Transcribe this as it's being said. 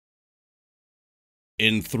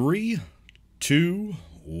In 3, 2,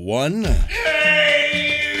 1.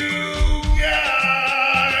 Hey, you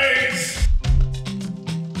guys!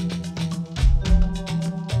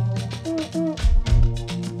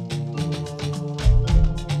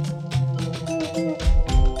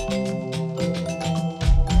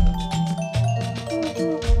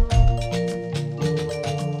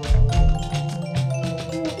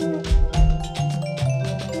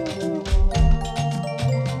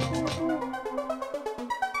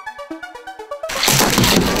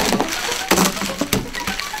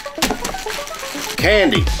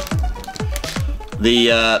 Candy.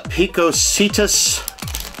 The Picositas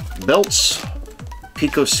belts.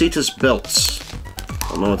 Picositas belts. I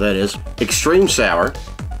don't know what that is. Extreme sour.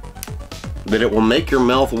 But it will make your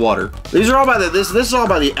mouth water. These are all by this is all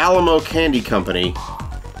by the Alamo Candy Company.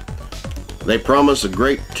 They promise a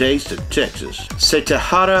great taste of Texas. Se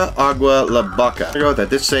tejada agua la boca. I go with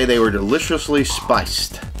that. This say they were deliciously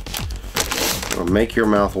spiced. It will make your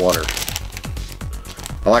mouth water.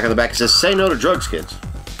 I like on the back it says, say no to drugs, kids.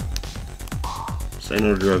 Say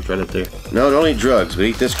no to drugs right up there. No, don't eat drugs, but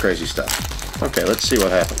eat this crazy stuff. Okay, let's see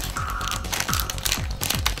what happens.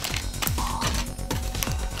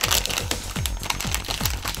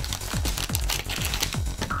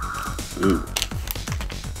 Ooh.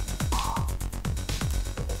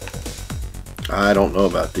 I don't know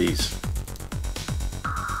about these.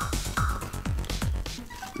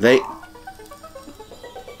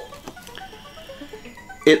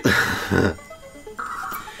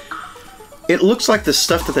 It looks like the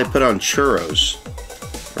stuff that they put on churros,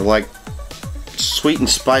 or like sweet and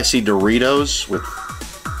spicy Doritos with,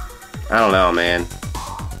 I don't know, man.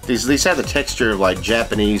 These have the texture of like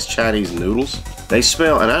Japanese, Chinese noodles. They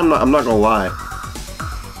smell, and I'm not gonna lie,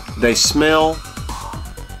 they smell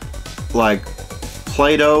like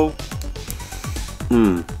Play-Doh.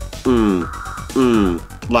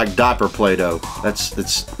 Like Diaper Playdough.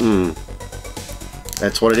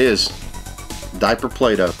 That's what it is. Diaper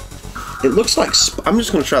Playdough. It looks like, I'm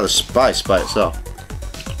just going to try the spice by itself.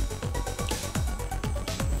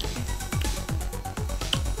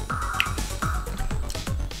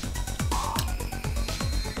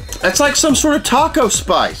 That's like some sort of taco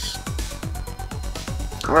spice.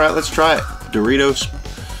 Alright, let's try it. Doritos.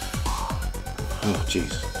 Oh,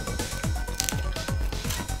 jeez.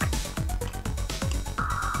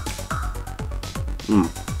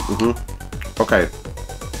 Okay.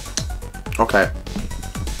 Okay.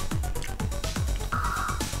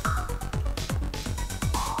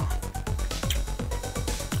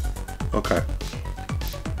 Okay.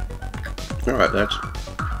 Alright, that's...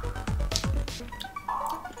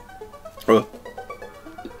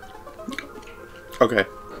 Okay.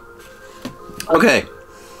 Okay.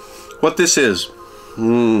 What this is.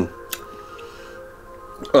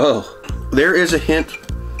 Oh. There is a hint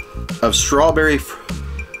of strawberry...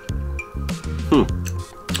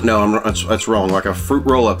 No, that's wrong. Like a fruit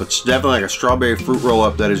roll-up. It's definitely like a strawberry fruit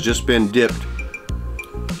roll-up that has just been dipped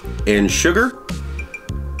in sugar,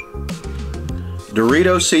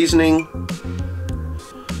 Dorito seasoning,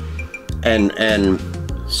 and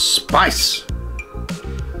spice.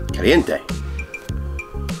 Caliente.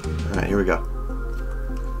 All right, here we go.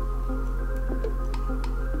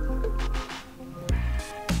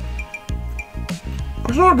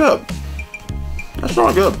 That's not good. That's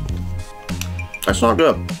not good. That's not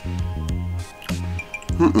good.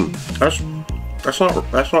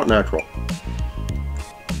 That's not natural.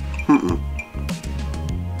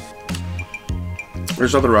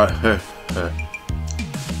 There's nothing right.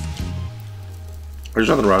 There's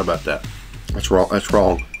nothing right about that. That's wrong. That's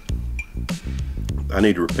wrong. I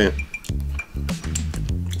need to repent.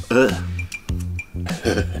 I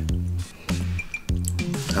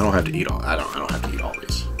don't have to eat all. I don't have to eat all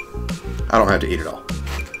these. I don't have to eat it all.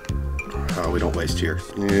 Oh, we don't waste here.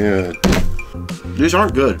 Yeah. These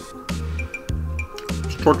aren't good.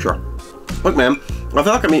 It's torture. Look, man, I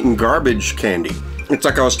feel like I'm eating garbage candy. It's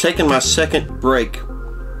like I was taking my second break,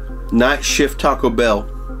 night shift Taco Bell.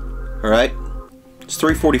 All right? It's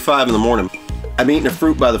 3:45 in the morning. I'm eating a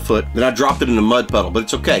fruit by the foot, then I dropped it in a mud puddle, but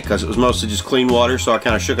it's okay because it was mostly just clean water, so I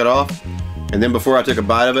kind of shook it off. And then before I took a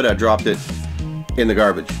bite of it, I dropped it in the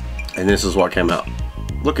garbage. And this is what came out.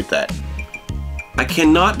 Look at that. I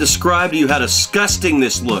cannot describe to you how disgusting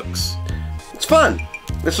this looks. It's fun.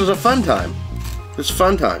 This was a fun time. It's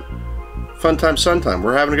fun time. Fun time, sun time.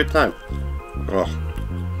 We're having a good time. Oh.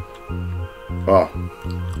 Oh.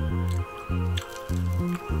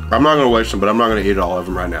 I'm not going to waste them, but I'm not going to eat all of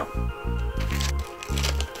them right now.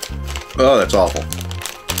 Oh, that's awful.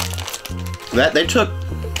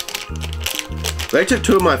 They took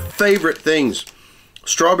two of my favorite things.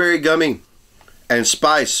 Strawberry gummy and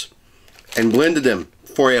spice and blended them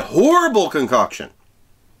for a horrible concoction.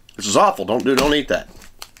 This is awful. Don't eat that.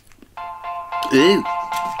 Ew.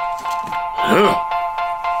 Ugh.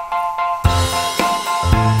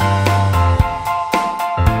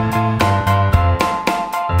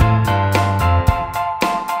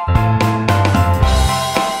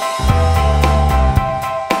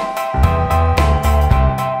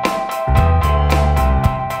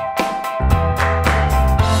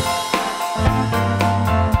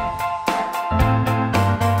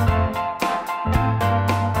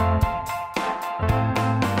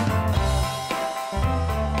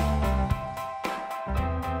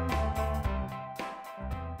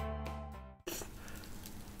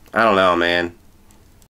 I don't know, man.